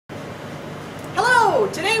So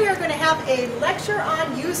today we are going to have a lecture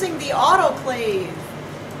on using the autoclave.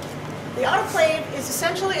 The autoclave is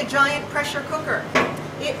essentially a giant pressure cooker.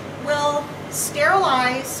 It will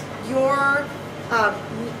sterilize your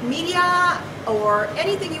media or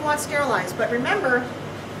anything you want sterilized, but remember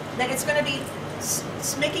that it's going to be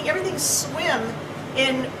making everything swim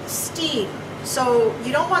in steam. So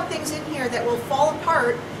you don't want things in here that will fall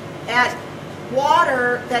apart at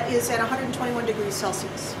water that is at 121 degrees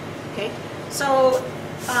Celsius. Okay? So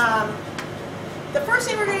the first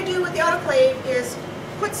thing we're going to do with the autoclave is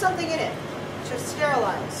put something in it to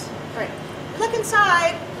sterilize. All right. Look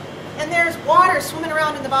inside, and there's water swimming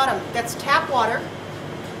around in the bottom. That's tap water.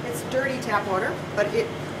 It's dirty tap water, but it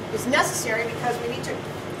is necessary because we need to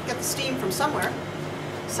get the steam from somewhere.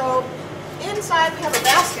 So inside we have a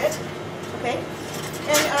basket, okay,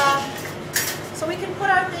 and so we can put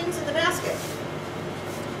our things in the basket.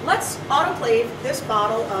 Let's autoclave this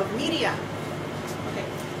bottle of media. Okay,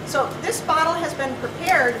 so this bottle has been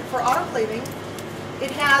prepared for autoclaving.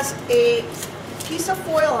 It has a piece of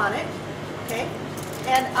foil on it, okay,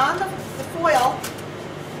 and on the foil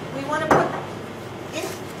we want to put in.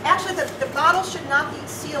 Actually, the bottle should not be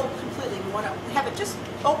sealed completely. We want to have it just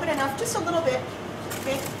open enough, just a little bit,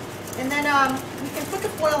 okay? And then we can put the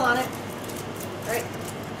foil on it, right?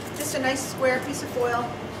 Just a nice square piece of foil,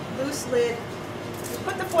 loose lid. We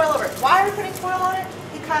put the foil over it. Why are we putting foil on it?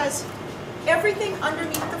 Because everything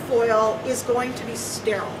underneath the foil is going to be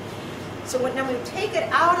sterile. So when we take it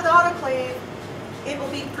out of the autoclave, it will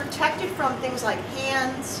be protected from things like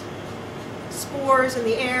hands, spores in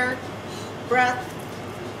the air, breath,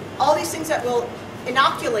 all these things that will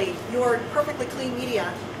inoculate your perfectly clean media,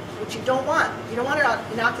 which you don't want. You don't want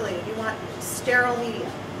it inoculated. You want sterile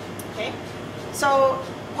media. Okay? So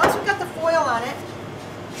once we've got the foil on it,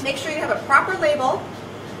 make sure you have a proper label,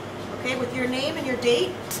 okay, with your name and your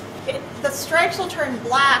date. The stripes will turn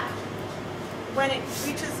black when it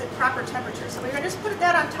reaches the proper temperature. So we're going to just put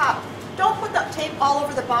that on top. Don't put the tape all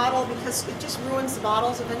over the bottle because it just ruins the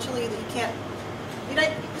bottles eventually. That you can't.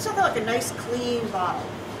 It's not like a nice clean bottle.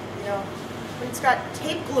 You know, when it's got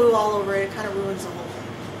tape glue all over it, it kind of ruins the whole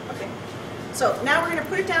thing. Okay, so now we're going to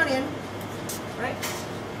put it down in, right?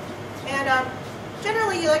 And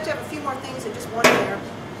generally, you like to have a few more things than just one layer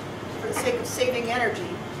for the sake of saving energy,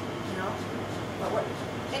 you know. But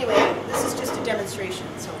anyway, this is just a demonstration.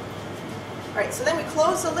 So, all right. So then we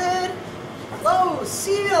close the lid. Close,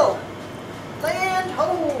 seal, land,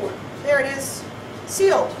 hold. There it is,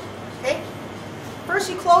 sealed. Okay.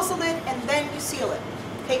 First, you close the lid and then you seal it.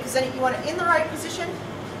 Okay, because then you want it in the right position,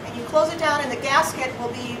 and you close it down, and the gasket will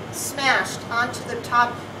be smashed onto the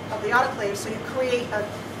top of the autoclave, so you create a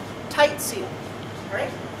tight seal. All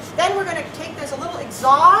right. Then we're going to take. There's a little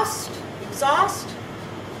exhaust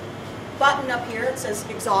button up here. It says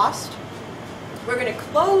exhaust. We're going to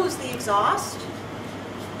close the exhaust,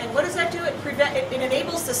 and what does that do? It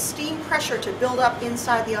enables the steam pressure to build up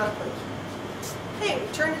inside the autoclave. Okay,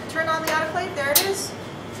 turn on the autoclave. There it is.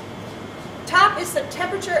 Top is the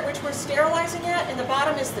temperature at which we're sterilizing it, and the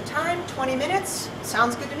bottom is the time, 20 minutes.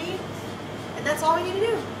 Sounds good to me. And that's all we need to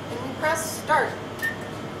do. And we press start.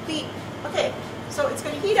 Beep. Okay, so it's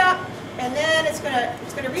going to heat up, and then it's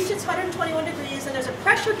going to reach its 121 degrees, and there's a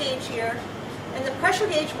pressure gauge here. And the pressure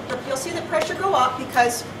gauge, you'll see the pressure go up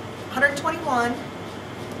because 121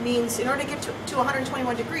 means in order to get to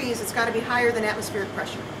 121 degrees, it's got to be higher than atmospheric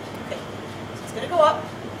pressure. Okay, so it's going to go up,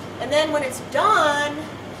 and then when it's done,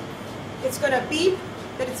 it's going to beep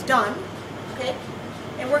that it's done, okay?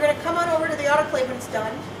 And we're going to come on over to the autoclave when it's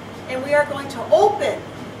done, and we are going to open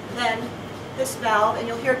then this valve, and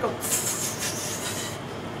you'll hear it go,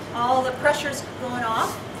 all the pressure's going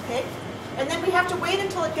off, okay? And then we have to wait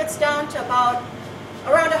until it gets down to about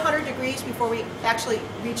around 100 degrees before we actually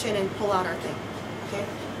reach in and pull out our thing, okay?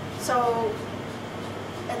 So,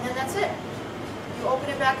 and then that's it. You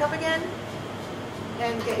open it back up again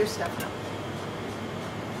and get your stuff out.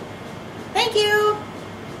 Thank you.